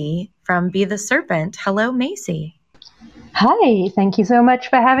Macy from Be the Serpent. Hello, Macy. Hi, thank you so much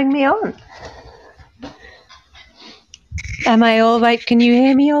for having me on. Am I all right? Can you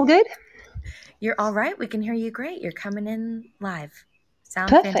hear me all good? You're all right. We can hear you great. You're coming in live. Sound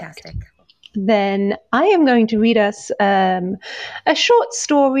Perfect. fantastic. Then I am going to read us a short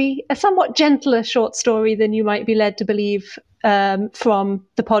story, a somewhat gentler short story than you might be led to believe from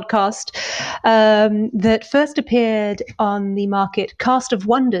the podcast, that first appeared on the market Cast of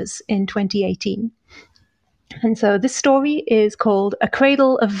Wonders in 2018. And so this story is called A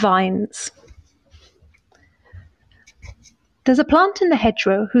Cradle of Vines. There's a plant in the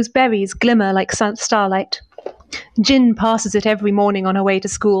hedgerow whose berries glimmer like starlight. Jin passes it every morning on her way to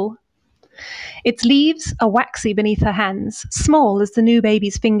school. Its leaves are waxy beneath her hands, small as the new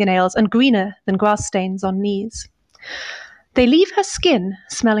baby's fingernails and greener than grass stains on knees. They leave her skin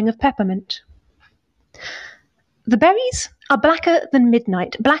smelling of peppermint. The berries are blacker than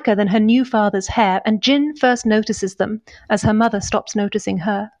midnight, blacker than her new father's hair, and Jin first notices them as her mother stops noticing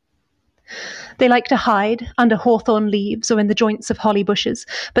her. They like to hide under hawthorn leaves or in the joints of holly bushes,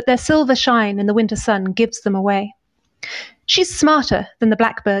 but their silver shine in the winter sun gives them away. She's smarter than the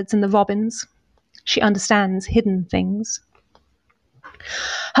blackbirds and the robins. She understands hidden things.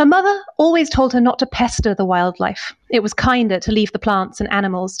 Her mother always told her not to pester the wildlife. It was kinder to leave the plants and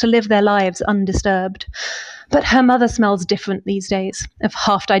animals to live their lives undisturbed. But her mother smells different these days, of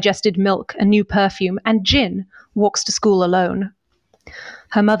half-digested milk and new perfume, and Jin walks to school alone.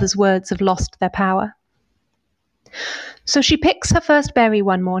 Her mother's words have lost their power. So she picks her first berry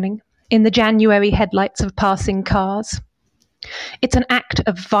one morning, in the January headlights of passing cars. It's an act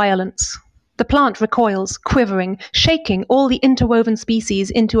of violence. The plant recoils, quivering, shaking all the interwoven species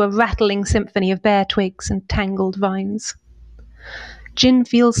into a rattling symphony of bare twigs and tangled vines. Jin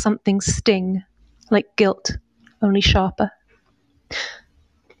feels something sting, like guilt, only sharper.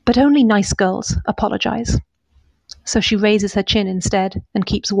 But only nice girls apologize. So she raises her chin instead and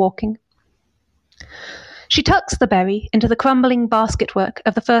keeps walking. She tucks the berry into the crumbling basketwork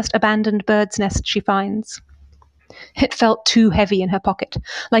of the first abandoned bird's nest she finds. It felt too heavy in her pocket,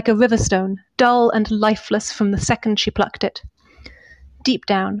 like a river stone, dull and lifeless from the second she plucked it. Deep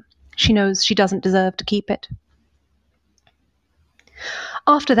down, she knows she doesn't deserve to keep it.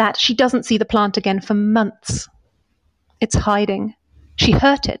 After that, she doesn't see the plant again for months. It's hiding. She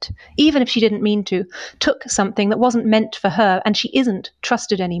hurt it, even if she didn't mean to, took something that wasn't meant for her, and she isn't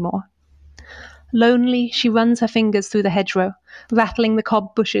trusted anymore. Lonely, she runs her fingers through the hedgerow, rattling the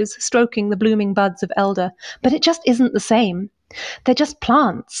cob bushes, stroking the blooming buds of elder, but it just isn't the same. They're just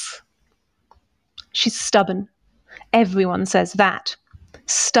plants. She's stubborn. Everyone says that.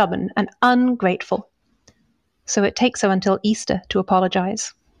 Stubborn and ungrateful. So it takes her until Easter to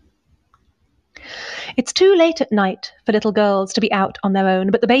apologize. It's too late at night for little girls to be out on their own,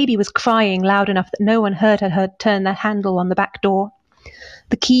 but the baby was crying loud enough that no one heard her turn the handle on the back door.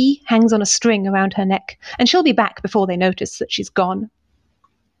 The key hangs on a string around her neck, and she'll be back before they notice that she's gone.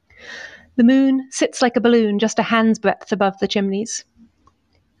 The moon sits like a balloon just a hand's breadth above the chimneys.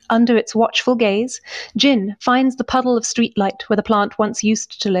 Under its watchful gaze, Jin finds the puddle of streetlight where the plant once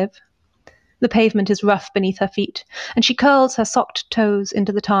used to live. The pavement is rough beneath her feet, and she curls her socked toes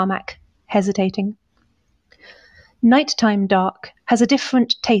into the tarmac, hesitating. Nighttime dark has a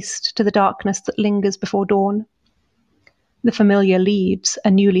different taste to the darkness that lingers before dawn. The familiar leaves are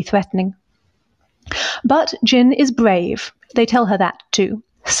newly threatening. But Jin is brave. They tell her that too.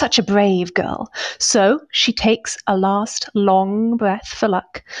 Such a brave girl. So she takes a last long breath for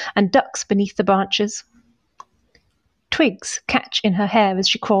luck and ducks beneath the branches. Twigs catch in her hair as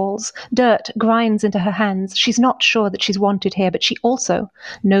she crawls. Dirt grinds into her hands. She's not sure that she's wanted here, but she also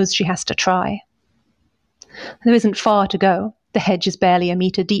knows she has to try. There isn't far to go. The hedge is barely a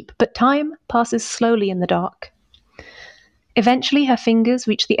meter deep, but time passes slowly in the dark. Eventually her fingers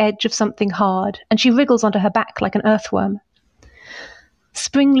reach the edge of something hard, and she wriggles onto her back like an earthworm.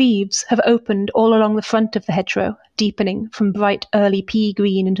 Spring leaves have opened all along the front of the hedgerow, deepening from bright early pea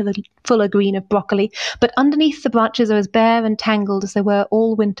green into the fuller green of broccoli, but underneath the branches are as bare and tangled as they were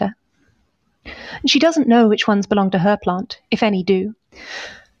all winter. And she doesn't know which ones belong to her plant, if any do.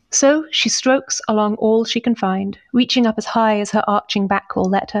 So she strokes along all she can find, reaching up as high as her arching back will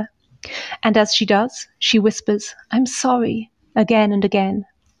let her. And as she does, she whispers, "I'm sorry," again and again,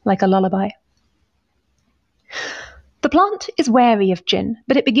 like a lullaby. The plant is wary of Jin,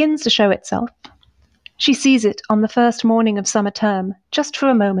 but it begins to show itself. She sees it on the first morning of summer term, just for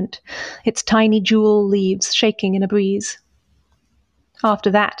a moment, its tiny jewel leaves shaking in a breeze. After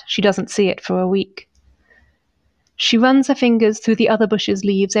that, she doesn't see it for a week. She runs her fingers through the other bush's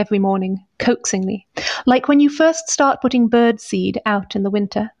leaves every morning, coaxingly, like when you first start putting bird seed out in the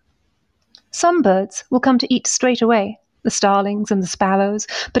winter. Some birds will come to eat straight away, the starlings and the sparrows,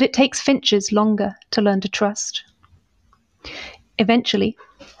 but it takes finches longer to learn to trust. Eventually,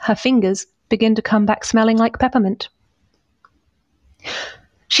 her fingers begin to come back smelling like peppermint.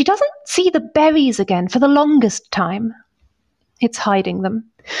 She doesn't see the berries again for the longest time. It's hiding them.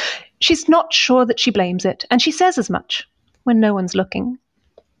 She's not sure that she blames it, and she says as much when no one's looking.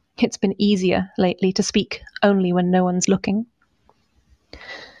 It's been easier lately to speak only when no one's looking.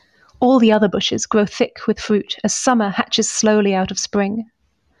 All the other bushes grow thick with fruit as summer hatches slowly out of spring.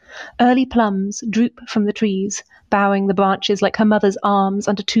 Early plums droop from the trees, bowing the branches like her mother's arms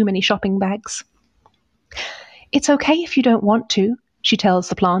under too many shopping bags. "It's okay if you don't want to," she tells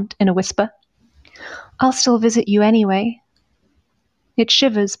the plant in a whisper. "I'll still visit you anyway." It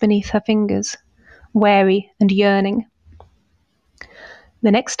shivers beneath her fingers, wary and yearning.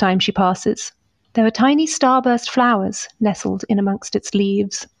 The next time she passes, there are tiny starburst flowers nestled in amongst its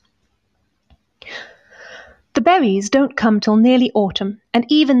leaves. The berries don't come till nearly autumn, and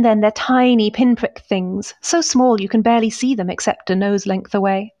even then they're tiny pinprick things, so small you can barely see them except a nose length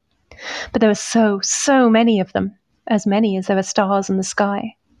away. But there are so many of them, as many as there are stars in the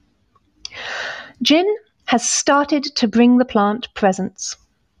sky. Jin has started to bring the plant presents.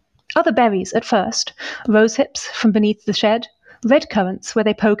 Other berries at first, rosehips from beneath the shed, red currants where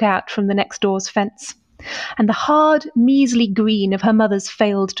they poke out from the next door's fence, and the hard, measly green of her mother's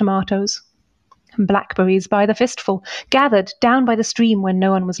failed tomatoes. Blackberries by the fistful, gathered down by the stream when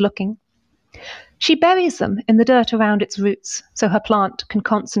no one was looking. She buries them in the dirt around its roots so her plant can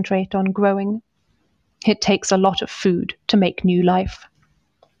concentrate on growing. It takes a lot of food to make new life.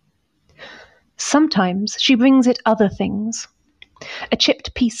 Sometimes she brings it other things. A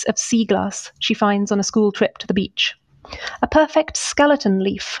chipped piece of sea glass she finds on a school trip to the beach. A perfect skeleton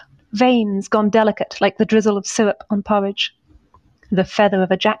leaf, veins gone delicate like the drizzle of syrup on porridge. The feather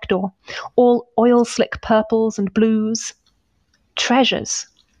of a jackdaw, all oil-slick purples and blues. Treasures.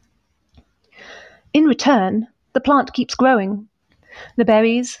 In return, the plant keeps growing. The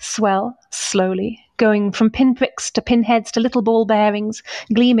berries swell slowly, going from pinpricks to pinheads to little ball bearings,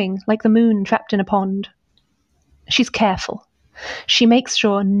 gleaming like the moon trapped in a pond. She's careful. She makes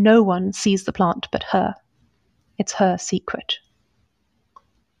sure no one sees the plant but her. It's her secret.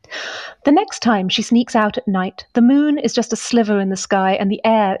 The next time she sneaks out at night, the moon is just a sliver in the sky, and the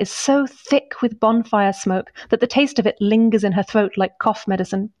air is so thick with bonfire smoke that the taste of it lingers in her throat like cough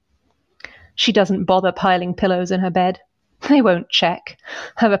medicine. She doesn't bother piling pillows in her bed. They won't check.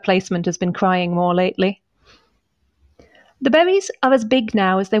 Her replacement has been crying more lately. The berries are as big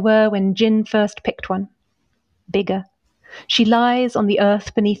now as they were when Jin first picked one. Bigger. She lies on the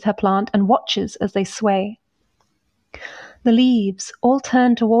earth beneath her plant and watches as they sway. The leaves all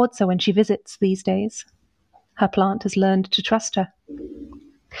turn towards her when she visits these days. Her plant has learned to trust her.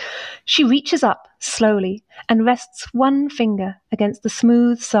 She reaches up slowly and rests one finger against the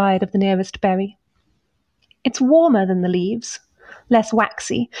smooth side of the nearest berry. It's warmer than the leaves, less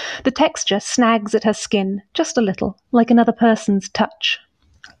waxy. The texture snags at her skin just a little, like another person's touch,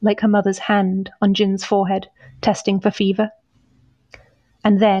 like her mother's hand on Jin's forehead, testing for fever.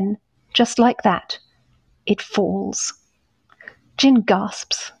 And then, just like that, it falls. Jin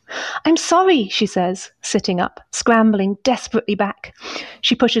gasps. "I'm sorry," she says, sitting up, scrambling desperately back.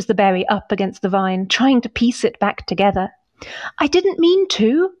 She pushes the berry up against the vine, trying to piece it back together. "I didn't mean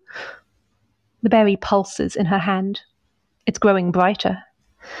to." The berry pulses in her hand. It's growing brighter,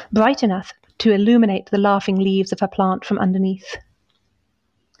 bright enough to illuminate the laughing leaves of her plant from underneath.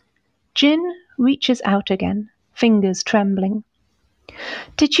 Jin reaches out again, fingers trembling.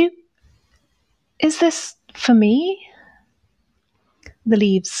 Is this for me?" The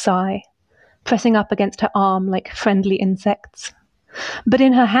leaves sigh, pressing up against her arm like friendly insects. But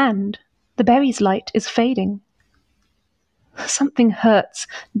in her hand, the berry's light is fading. Something hurts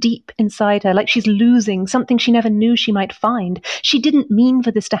deep inside her, like she's losing something she never knew she might find. She didn't mean for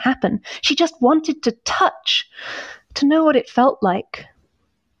this to happen. She just wanted to touch, to know what it felt like.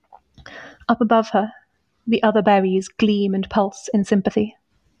 Up above her, the other berries gleam and pulse in sympathy.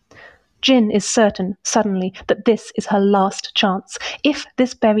 Jin is certain, suddenly, that this is her last chance. If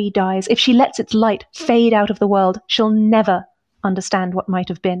this berry dies, if she lets its light fade out of the world, she'll never understand what might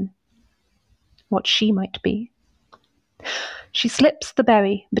have been. What she might be. She slips the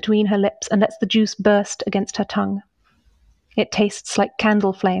berry between her lips and lets the juice burst against her tongue. It tastes like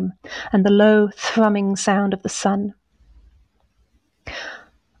candle flame and the low, thrumming sound of the sun.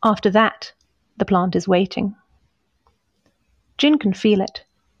 After that, the plant is waiting. Jin can feel it.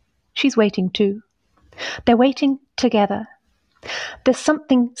 She's waiting too. They're waiting together. There's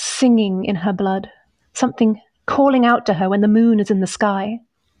something singing in her blood, something calling out to her when the moon is in the sky.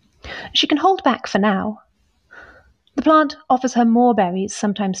 She can hold back for now. The plant offers her more berries,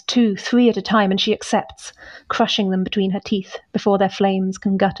 sometimes 2, 3 at a time, and she accepts, crushing them between her teeth before their flames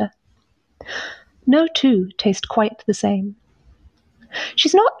can gutter. No two taste quite the same.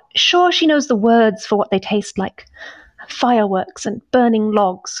 She's not sure she knows the words for what they taste like. Fireworks and burning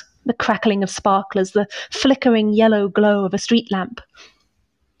logs, the crackling of sparklers, the flickering yellow glow of a street lamp.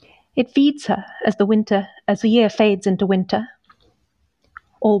 It feeds her as the year fades into winter.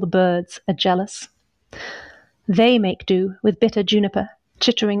 All the birds are jealous. They make do with bitter juniper,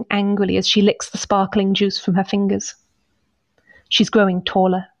 chittering angrily as she licks the sparkling juice from her fingers. She's growing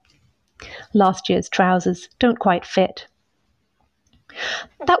taller. Last year's trousers don't quite fit.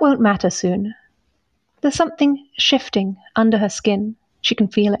 That won't matter soon. There's something shifting under her skin. She can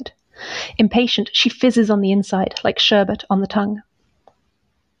feel it. Impatient, she fizzes on the inside like sherbet on the tongue.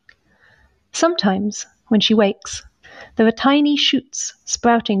 Sometimes, when she wakes, there are tiny shoots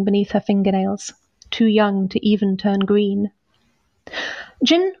sprouting beneath her fingernails, too young to even turn green.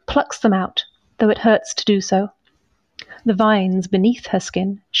 Jin plucks them out, though it hurts to do so. The vines beneath her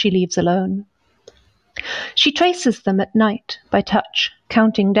skin she leaves alone. She traces them at night by touch,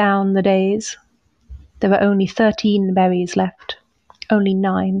 counting down the days. There are only 13 berries left, only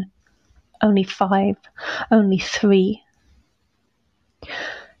 9, only 5, only 3.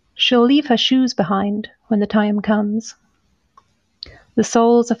 She'll leave her shoes behind when the time comes. The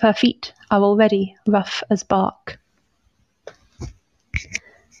soles of her feet are already rough as bark.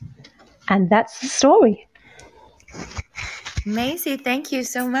 And that's the story. Macy, thank you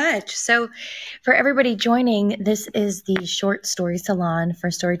so much. So for everybody joining, this is the Short Story Salon for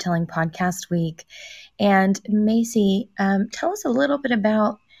Storytelling Podcast Week. And Macy, tell us a little bit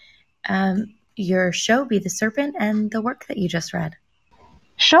about your show, Be the Serpent, and the work that you just read.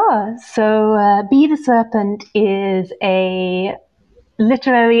 Sure. So Be the Serpent is a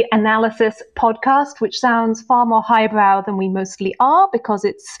literary analysis podcast, which sounds far more highbrow than we mostly are, because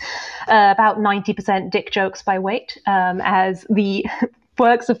it's about 90% dick jokes by weight, as the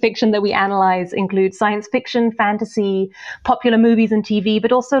works of fiction that we analyze include science fiction, fantasy, popular movies and TV,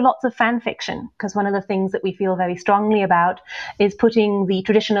 but also lots of fan fiction, because one of the things that we feel very strongly about is putting the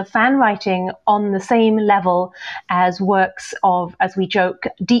tradition of fan writing on the same level as works of, as we joke,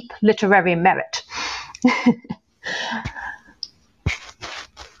 deep literary merit.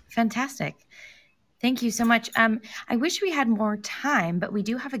 Fantastic. Thank you so much. I wish we had more time, but we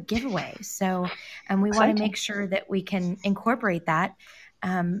do have a giveaway. So we want to make sure that we can incorporate that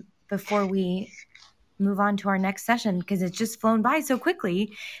before we move on to our next session, because it's just flown by so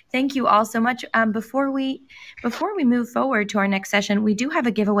quickly. Thank you all so much. Before we move forward to our next session, we do have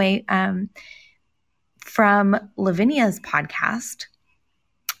a giveaway from Lavinia's podcast.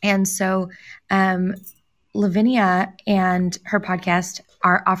 And so Lavinia and her podcast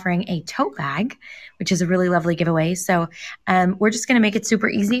are offering a tote bag, which is a really lovely giveaway. So we're just going to make it super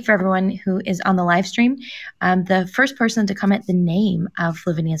easy for everyone who is on the live stream. The first person to comment the name of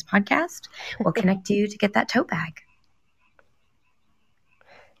Lavinia's podcast will connect you to get that tote bag.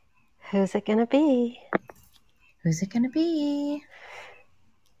 Who's it going to be? Who's it going to be?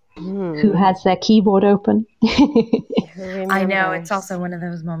 Who has their keyboard open? I know, it's also one of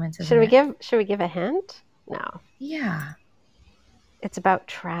those moments. Should we give a hint? No. Yeah. It's about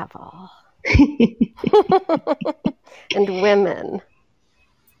travel. And women.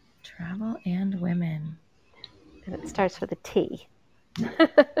 Travel and women. And it starts with a T.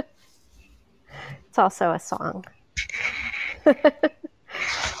 It's also a song.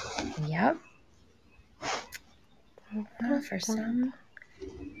 Yep. For some.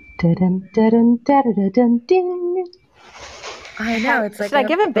 Dun, dun, dun, dun, ding. I know. It's like. Should I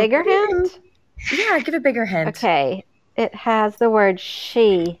give a bigger hint? Yeah, give a bigger hint. Okay. It has the word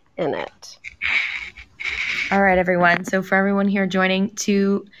she in it. All right, everyone. So for everyone here joining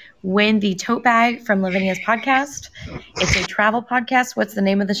to win the tote bag from Lavinia's podcast, it's a travel podcast. What's the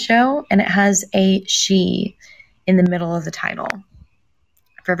name of the show? And it has a she in the middle of the title.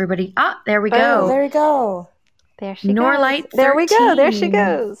 For everybody. There we go. Oh, there we go. There she Norlight goes. There we go. There she 13.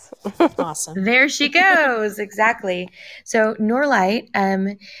 goes. Awesome. There she goes. Exactly. So Norlight,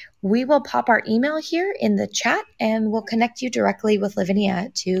 we will pop our email here in the chat and we'll connect you directly with Lavinia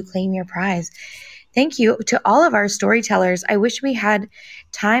to claim your prize. Thank you to all of our storytellers. I wish we had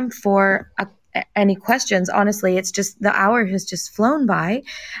time for any questions. Honestly, it's just the hour has just flown by.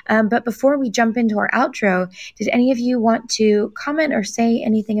 But before we jump into our outro, did any of you want to comment or say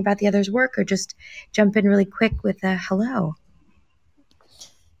anything about the other's work, or just jump in really quick with a hello?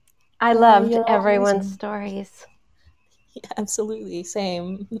 I loved everyone's stories. Yeah, absolutely.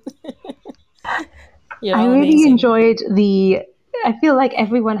 Same. I all really amazing. enjoyed I feel like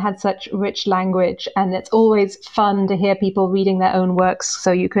everyone had such rich language, and it's always fun to hear people reading their own works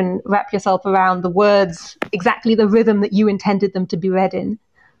so you can wrap yourself around the words, exactly the rhythm that you intended them to be read in.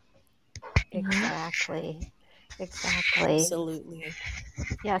 Exactly. Absolutely.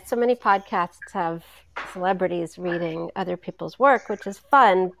 Yeah, so many podcasts have celebrities reading other people's work, which is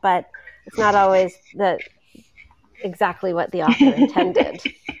fun, but it's not always exactly what the author intended.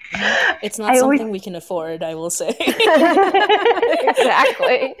 It's not I always something we can afford, I will say.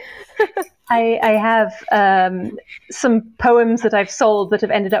 Exactly. I have some poems that I've sold that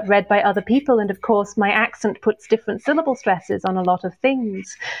have ended up read by other people, and of course my accent puts different syllable stresses on a lot of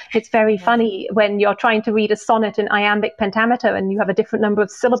things. It's very funny when you're trying to read a sonnet in iambic pentameter and you have a different number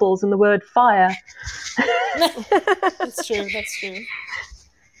of syllables in the word fire. That's true.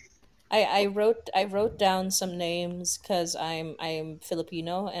 I wrote down some names because I'm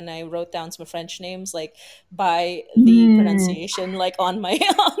Filipino, and I wrote down some French names like by the pronunciation like on my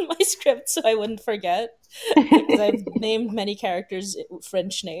on my script so I wouldn't forget, because I've named many characters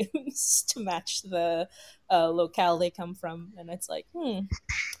French names to match the locale they come from, and it's like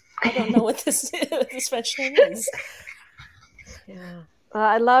I don't know what this what this French name is. Yeah. Well,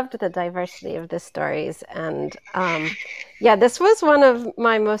 I loved the diversity of the stories. And yeah, this was one of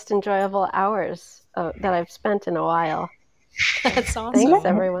my most enjoyable hours that I've spent in a while. That's Thanks, awesome.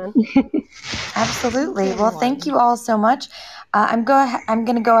 everyone. Absolutely. Thank you, Well, thank everyone. you all so much. I'm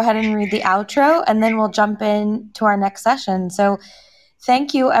going to go ahead and read the outro, and then we'll jump in to our next session. So,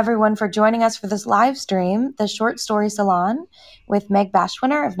 thank you everyone for joining us for this live stream, the Short Story Salon, with Meg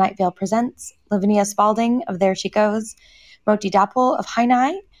Bashwiner of Night Vale Presents, Lavinia Spalding of There She Goes, Moti Dapple of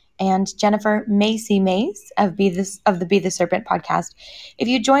Hainai, and Jennifer Macy Mace of the Be the Serpent podcast. If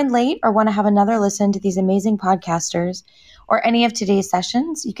you joined late or want to have another listen to these amazing podcasters or any of today's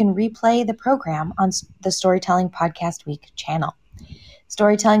sessions, you can replay the program on the Storytelling Podcast Week channel.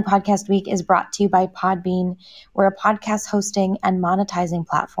 Storytelling Podcast Week is brought to you by Podbean. We're a podcast hosting and monetizing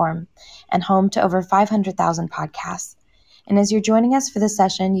platform and home to over 500,000 podcasts. And as you're joining us for this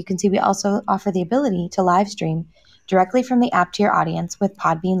session, you can see we also offer the ability to live stream directly from the app to your audience with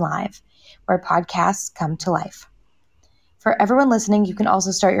Podbean Live, where podcasts come to life. For everyone listening, you can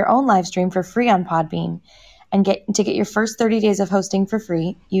also start your own live stream for free on Podbean. And get your first 30 days of hosting for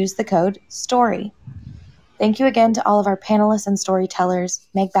free, use the code STORY. Thank you again to all of our panelists and storytellers,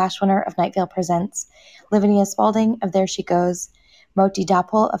 Meg Bashwiner of Night Vale Presents, Lavinia Spalding of There She Goes, Moti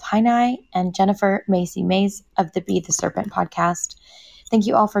Dapple of Hainai, and Jennifer Macy Mays of the Be the Serpent podcast. Thank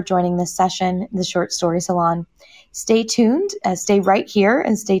you all for joining this session, the Short Story Salon. Stay tuned, stay right here,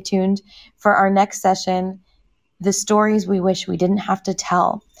 and stay tuned for our next session, The Stories We Wish We Didn't Have to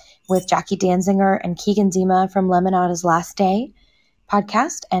Tell, with Jackie Danzinger and Keegan Zima from Lemonada's Last Day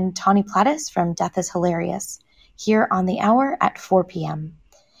podcast and Tawny Plattis from Death is Hilarious, here on the hour at 4 p.m.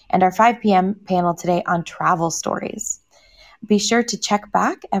 And our 5 p.m. panel today on travel stories. Be sure to check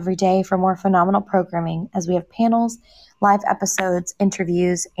back every day for more phenomenal programming as we have panels, live episodes,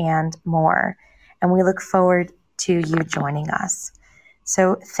 interviews, and more. And we look forward to you joining us.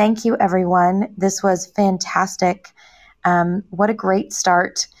 So thank you, everyone. This was fantastic. What a great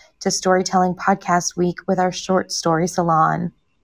start to Storytelling Podcast Week with our Short Story Salon.